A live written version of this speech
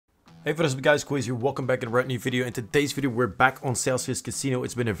Hey, what is up guys, Kwazy here. Welcome back in a brand new video. In today's video, we're back on Celsius Casino.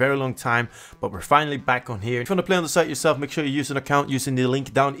 It's been a very long time, but we're finally back on here. If you want to play on the site yourself, make sure you use an account using the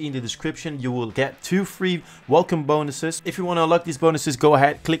link down in the description. You will get 2 free welcome bonuses. If you want to unlock these bonuses, go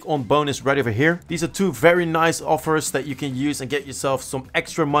ahead, click on bonus right over here. These are 2 very nice offers that you can use and get yourself some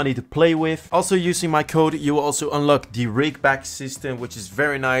extra money to play with. Also, using my code, you will also unlock the rig back system, which is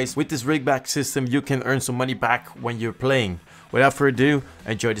very nice. With this rig back system, you can earn some money back when you're playing. Without further ado,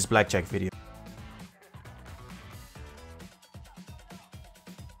 enjoy this blackjack video.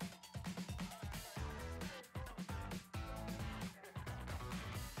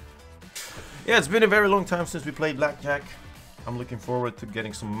 Yeah, it's been a very long time since we played blackjack. I'm looking forward to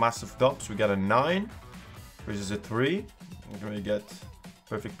getting some massive dubs. We got a 9 versus a 3. We're going to get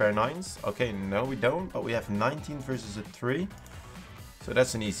perfect pair 9s. Okay, no we don't, but we have 19 versus a 3. So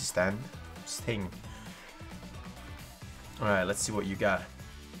that's an easy sting. Alright, let's see what you got.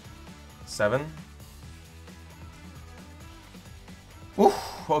 7. Ooh,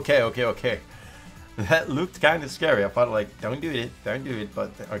 okay. That looked kind of scary. I thought like, don't do it,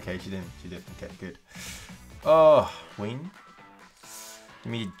 but okay, she didn't. Okay, good. Oh, queen.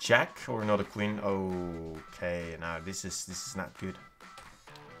 Give me a jack or not a queen. Okay, now this is not good.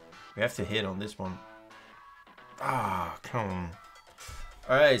 We have to hit on this one. Ah, come on.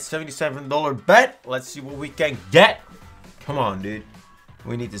 Alright, $77 bet. Let's see what we can get. Come on, dude.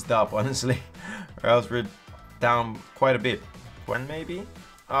 We need this dub, honestly. Or else we're down quite a bit. 1 maybe?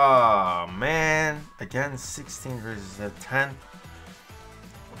 Oh, man. Again, 16 versus a 10.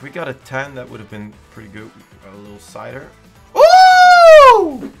 If we got a 10, that would have been pretty good. We got a little cider.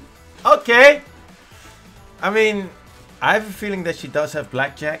 Ooh! Okay. I mean, I have a feeling that she does have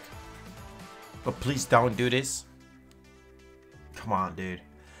blackjack. But please don't do this. Come on, dude.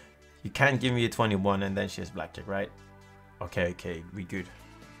 You can't give me a 21 and then she has blackjack, right? Okay, we good.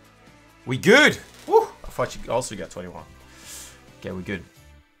 We good! Woo! I thought you also got 21. Okay, we good.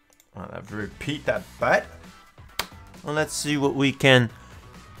 I'll have to repeat that bet. And let's see what we can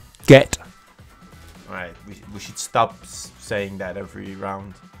get. Alright, we should stop saying that every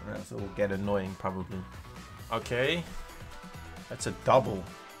round. Or else it will get annoying, probably. Okay. That's a double.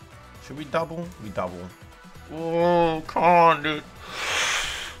 Should we double? We double. Oh, come on, dude.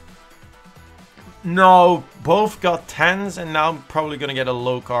 No, both got 10s and now I'm probably gonna get a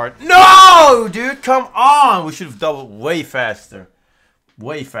low card. No, dude, come on. We should have doubled way faster.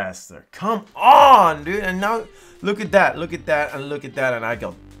 Way faster. Come on, dude. And now look at that, and look at that, and I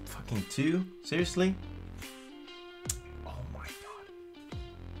got fucking 2. Seriously? Oh my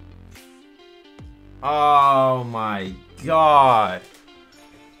god. Oh my god.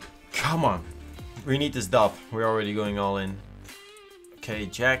 Come on. We need this dub. We're already going all in. Okay,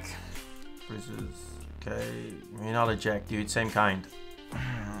 jack. Versus, okay, another jack, dude, same kind.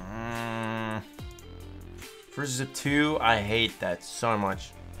 Versus a 2, I hate that so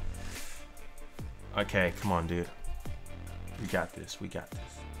much. Okay, come on, dude. We got this.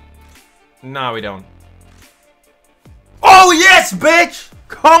 No, we don't. Oh, yes, bitch!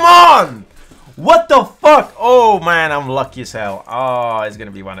 Come on! What the fuck? Oh, man, I'm lucky as hell. Oh, it's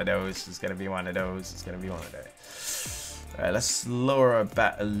gonna be one of those. Alright, let's lower our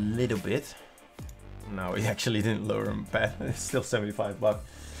bet a little bit. No, we actually didn't lower our bet. It's still 75 bucks.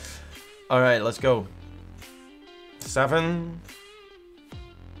 Alright, let's go. 7.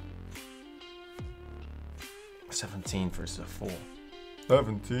 17 versus a 4.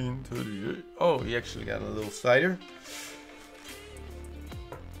 17, 38. Oh, he actually got a little cider.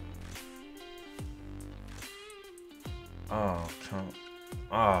 Oh, come on.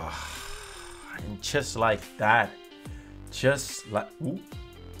 Oh, and just like that. Just like, ooh,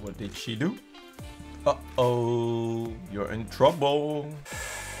 what did she do? Uh-oh, you're in trouble.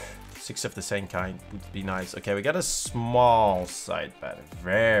 6 of the same kind would be nice. Okay, we got a small side bet.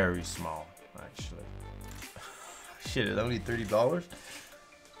 Very small, actually. Shit, it's only $30.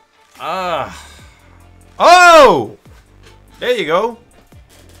 Ah. Oh! There you go.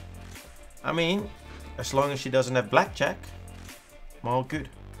 I mean, as long as she doesn't have blackjack, I'm all good.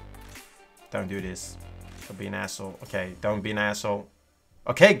 Don't do this. Don't be an asshole. Okay, don't be an asshole.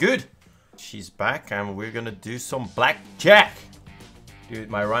 Okay, good. She's back and we're gonna do some blackjack. Dude,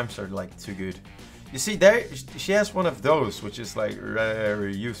 my rhymes are like too good. You see there, she has one of those, which is like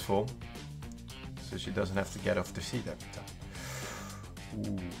very useful. So she doesn't have to get off the seat every time.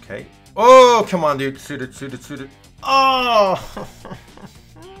 Ooh, okay. Oh, come on, dude. Suited. Oh!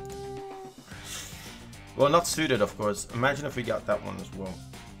 Well, not suited, of course. Imagine if we got that one as well.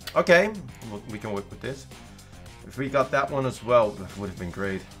 Okay, we can work with this. If we got that one as well, that would have been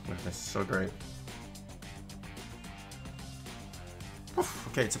great. Would have been so great.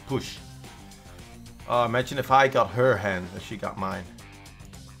 Okay, it's a push. Imagine if I got her hand and she got mine.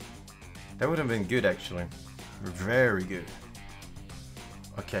 That would have been good, actually. Very good.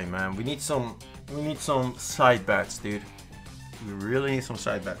 Okay, man, we need some side bets, dude. We really need some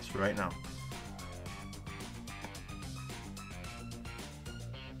side bets right now.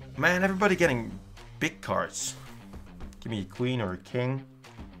 Man, everybody getting big cards. Give me a queen or a king.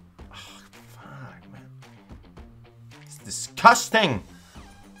 Oh, fuck, man. It's disgusting.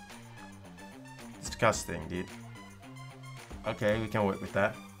 Disgusting, dude. Okay, we can work with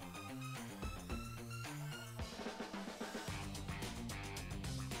that.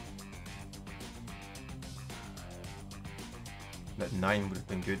 That 9 would have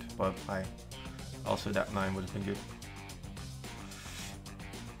been good, but also that 9 would have been good.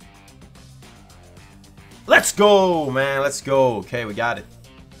 Let's go, man. Let's go. Okay, we got it.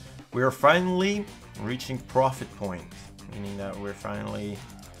 We are finally reaching profit point, meaning that we're finally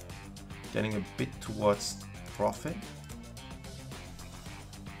getting a bit towards profit.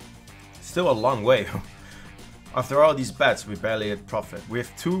 Still a long way. After all these bets, we barely had profit. We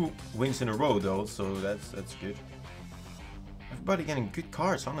have 2 wins in a row though, so that's good. Everybody getting good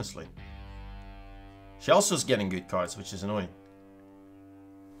cards, honestly. She also is getting good cards, which is annoying.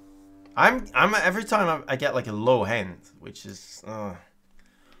 I'm every time I get like a low hand, which is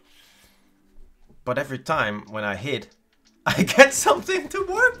but every time when I hit, I get something to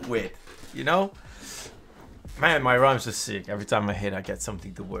work with, you know? Man, my rhymes are sick. Every time I hit, I get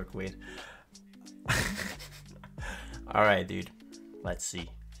something to work with. Alright, dude. Let's see.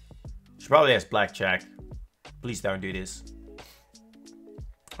 She probably has blackjack. Please don't do this.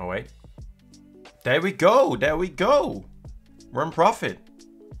 Oh, wait. There we go. There we go. We're in profit.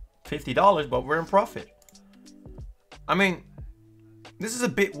 $50, but we're in profit. I mean, this is a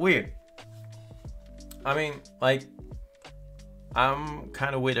bit weird. I mean, like, I'm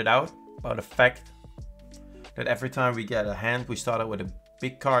kind of weirded out by the fact that every time we get a hand, we start out with a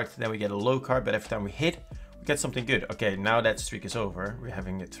big card, then we get a low card, but every time we hit, we get something good. Okay, now that streak is over. We're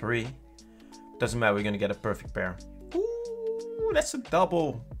having a 3. Doesn't matter, we're gonna get a perfect pair. Ooh, that's a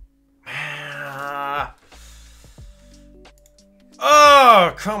double.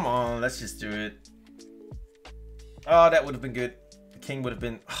 Oh, come on, let's just do it. Oh, that would have been good. The king would have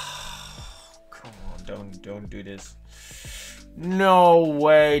been. Oh, come on, don't do this. No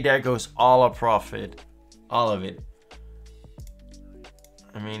way, there goes all our profit. All of it.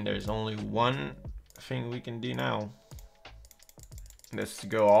 I mean, there's only one thing we can do now. That's to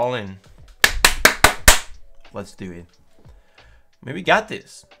go all in. Let's do it. I mean, we got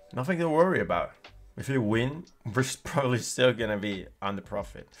this. Nothing to worry about. If we win, we're probably still gonna be on the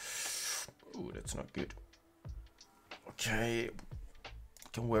profit. Ooh, that's not good. Okay,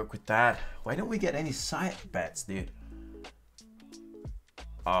 can work with that. Why don't we get any side bets, dude?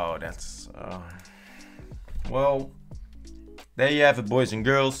 Oh, that's well, there you have it, boys and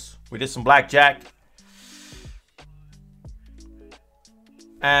girls. We did some blackjack,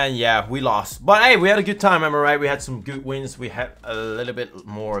 and yeah, we lost, but hey, we had a good time. Am I right? We had some good wins. We had a little bit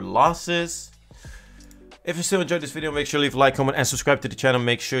more losses. If you still enjoyed this video, make sure to leave a like, comment, and subscribe to the channel.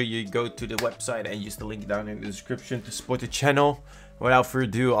 Make sure you go to the website and use the link down in the description to support the channel. Without further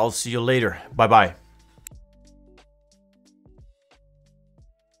ado, I'll see you later. Bye bye.